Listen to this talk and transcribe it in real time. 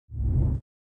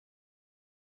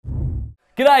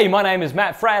G'day, my name is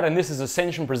Matt Fradd and this is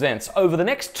Ascension Presents. Over the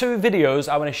next 2 videos,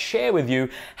 I want to share with you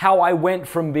how I went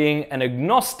from being an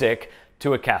agnostic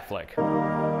to a Catholic.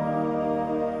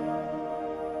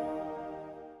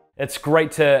 It's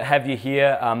great to have you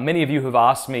here. Many of you have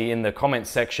asked me in the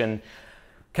comments section,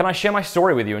 can I share my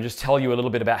story with you and just tell you a little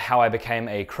bit about how I became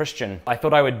a Christian? I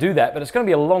thought I would do that, but it's going to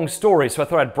be a long story, so I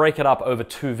thought I'd break it up over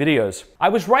 2 videos. I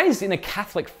was raised in a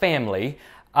Catholic family.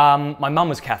 My mum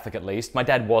was Catholic at least, my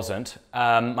dad wasn't.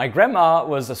 My grandma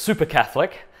was a super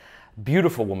Catholic,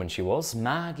 beautiful woman she was,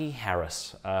 Margie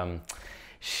Harris.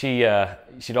 She'd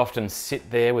often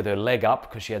sit there with her leg up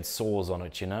because she had sores on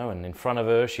it, you know, and in front of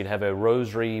her she'd have her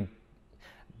rosary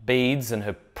beads and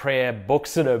her prayer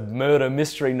books and her murder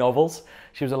mystery novels.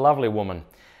 She was a lovely woman.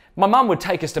 My mum would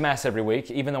take us to Mass every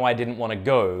week, even though I didn't want to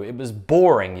go. It was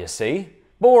boring, you see.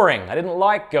 Boring. I didn't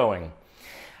like going.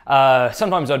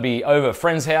 Sometimes I'd be over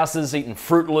friends' houses, eating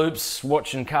Fruit Loops,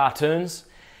 watching cartoons,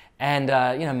 and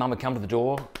Mum would come to the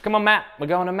door, come on Matt, we're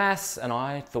going to Mass, and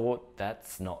I thought,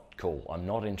 that's not cool, I'm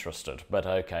not interested, but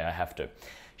okay, I have to.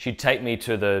 She'd take me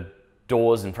to the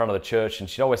doors in front of the church, and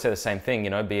she'd always say the same thing,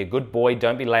 you know, be a good boy,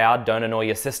 don't be loud, don't annoy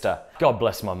your sister. God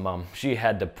bless my mum, she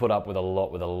had to put up with a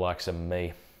lot with the likes of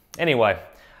me. Anyway,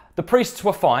 the priests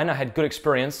were fine. I had good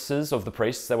experiences of the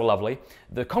priests. They were lovely.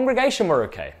 The congregation were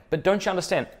okay. But don't you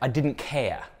understand? I didn't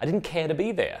care. I didn't care to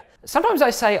be there. Sometimes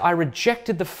I say I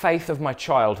rejected the faith of my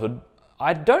childhood.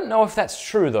 I don't know if that's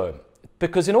true though.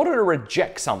 Because in order to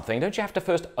reject something, don't you have to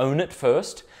first own it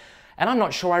first? And I'm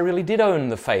not sure I really did own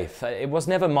the faith. It was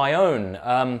never my own.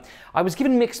 I was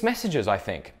given mixed messages, I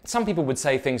think. Some people would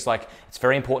say things like, it's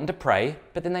very important to pray,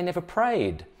 but then they never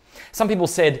prayed. Some people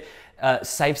said,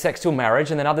 save sex till marriage,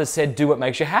 and then others said, do what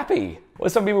makes you happy. Or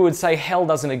some people would say, hell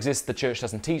doesn't exist, the church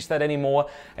doesn't teach that anymore.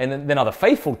 And then other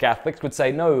faithful Catholics would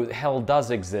say, no, hell does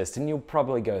exist, and you'll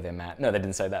probably go there, Matt. No, they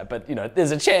didn't say that, but you know,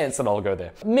 there's a chance that I'll go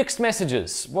there. Mixed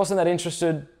messages, wasn't that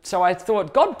interested, so I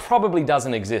thought, God probably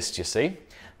doesn't exist, you see.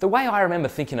 The way I remember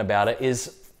thinking about it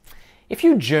is, if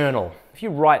you journal, if you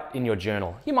write in your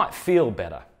journal, you might feel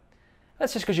better.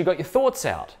 That's just because you got your thoughts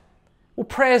out. Well,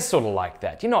 prayer's sort of like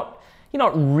that. You're not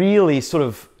really sort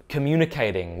of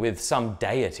communicating with some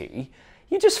deity.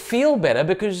 You just feel better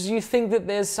because you think that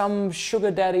there's some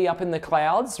sugar daddy up in the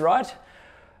clouds, right?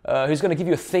 Who's going to give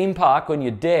you a theme park when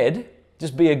you're dead.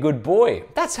 Just be a good boy.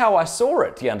 That's how I saw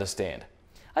it, you understand?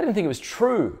 I didn't think it was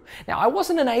true. Now, I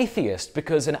wasn't an atheist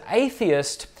because an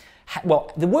atheist,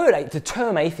 well, the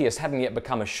term atheist hadn't yet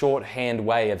become a shorthand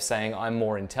way of saying I'm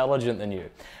more intelligent than you.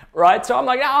 Right? So I'm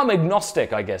like, I'm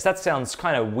agnostic, I guess. That sounds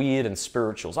kind of weird and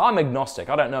spiritual. So I'm agnostic.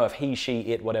 I don't know if he, she,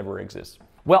 it, whatever exists.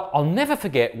 Well, I'll never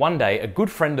forget one day a good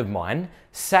friend of mine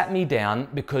sat me down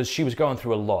because she was going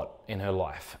through a lot in her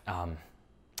life.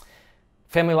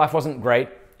 Family life wasn't great,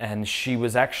 and she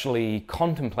was actually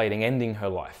contemplating ending her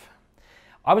life.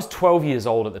 I was 12 years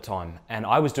old at the time, and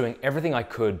I was doing everything I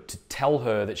could to tell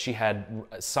her that she had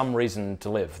some reason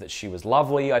to live, that she was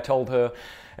lovely, I told her.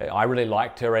 I really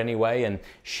liked her anyway, and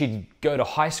she'd go to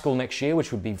high school next year,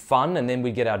 which would be fun, and then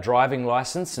we'd get our driving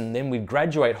license, and then we'd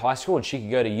graduate high school, and she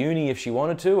could go to uni if she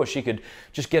wanted to, or she could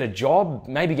just get a job,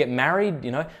 maybe get married,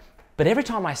 you know. But every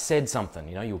time I said something,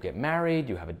 you know, you'll get married,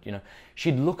 you have a, you know,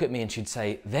 she'd look at me and she'd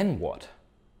say, then what?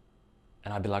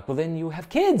 And I'd be like, well, then you'll have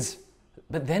kids.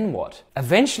 But then what?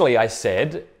 Eventually I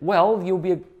said, well, you'll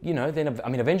be,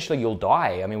 eventually you'll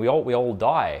die. I mean, we all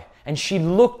die. And she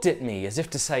looked at me as if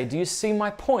to say, do you see my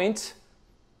point?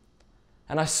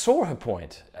 And I saw her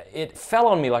point. It fell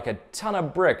on me like a ton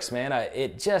of bricks, man.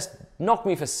 It just knocked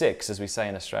me for 6, as we say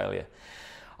in Australia.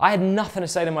 I had nothing to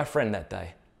say to my friend that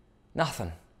day.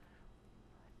 Nothing.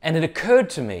 And it occurred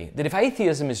to me that if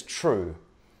atheism is true,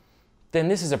 then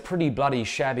this is a pretty bloody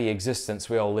shabby existence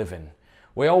we all live in.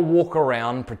 We all walk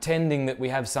around pretending that we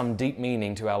have some deep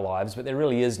meaning to our lives, but there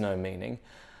really is no meaning.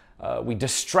 We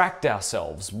distract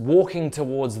ourselves, walking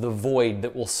towards the void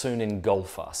that will soon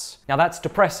engulf us. Now that's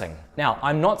depressing. Now,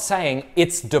 I'm not saying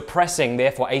it's depressing,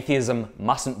 therefore atheism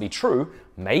mustn't be true.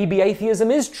 Maybe atheism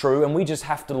is true and we just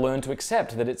have to learn to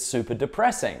accept that it's super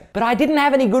depressing. But I didn't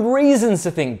have any good reasons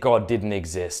to think God didn't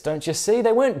exist, don't you see?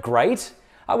 They weren't great.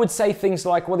 I would say things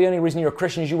like, well, the only reason you're a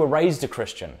Christian is you were raised a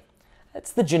Christian.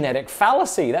 That's the genetic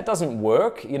fallacy. That doesn't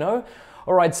work, you know?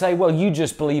 Or I'd say, well, you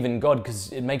just believe in God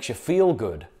because it makes you feel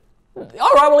good.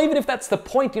 All right, well, even if that's the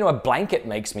point, you know, a blanket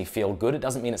makes me feel good. It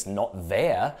doesn't mean it's not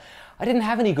there. I didn't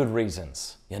have any good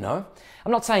reasons, you know?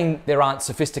 I'm not saying there aren't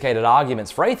sophisticated arguments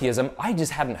for atheism. I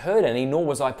just hadn't heard any, nor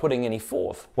was I putting any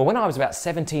forth. Well, when I was about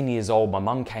 17 years old, my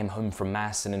mum came home from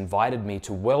Mass and invited me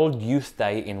to World Youth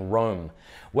Day in Rome.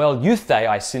 World Youth Day,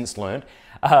 I since learned,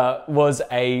 was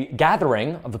a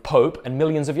gathering of the Pope and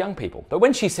millions of young people. But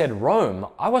when she said Rome,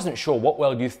 I wasn't sure what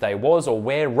World Youth Day was or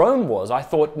where Rome was. I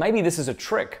thought maybe this is a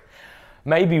trick.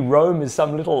 Maybe Rome is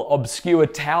some little obscure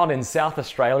town in South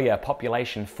Australia,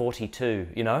 population 42,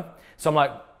 you know? So I'm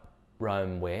like,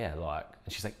 Rome where? Like,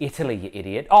 and she's like, Italy, you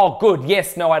idiot. Oh, good,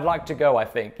 yes, no, I'd like to go, I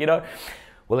think, you know?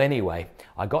 Well, anyway,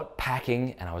 I got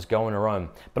packing and I was going to Rome.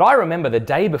 But I remember the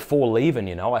day before leaving,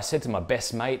 you know, I said to my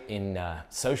best mate in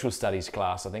social studies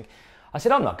class, I think, I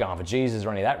said, I'm not going for Jesus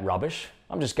or any of that rubbish.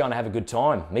 I'm just going to have a good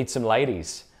time, meet some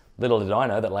ladies. Little did I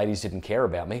know that ladies didn't care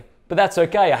about me. But that's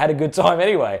okay, I had a good time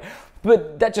anyway.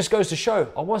 But that just goes to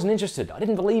show I wasn't interested. I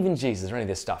didn't believe in Jesus or any of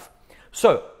this stuff.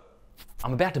 So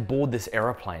I'm about to board this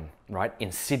aeroplane, right,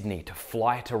 in Sydney to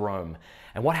fly to Rome.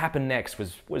 And what happened next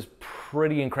was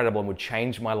pretty incredible and would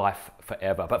change my life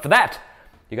forever. But for that,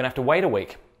 you're gonna have to wait a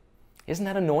week. Isn't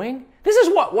that annoying? This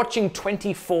is what watching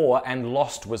 24 and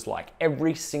Lost was like,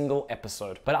 every single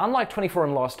episode. But unlike 24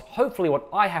 and Lost, hopefully what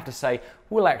I have to say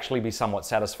will actually be somewhat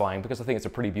satisfying because I think it's a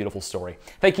pretty beautiful story.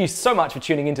 Thank you so much for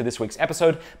tuning into this week's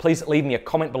episode. Please leave me a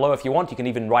comment below if you want. You can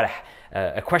even write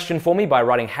a question for me by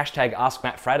writing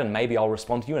 #AskMattFradd and maybe I'll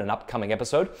respond to you in an upcoming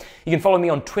episode. You can follow me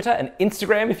on Twitter and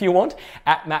Instagram if you want,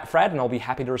 @MattFradd, and I'll be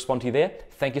happy to respond to you there.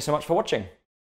 Thank you so much for watching.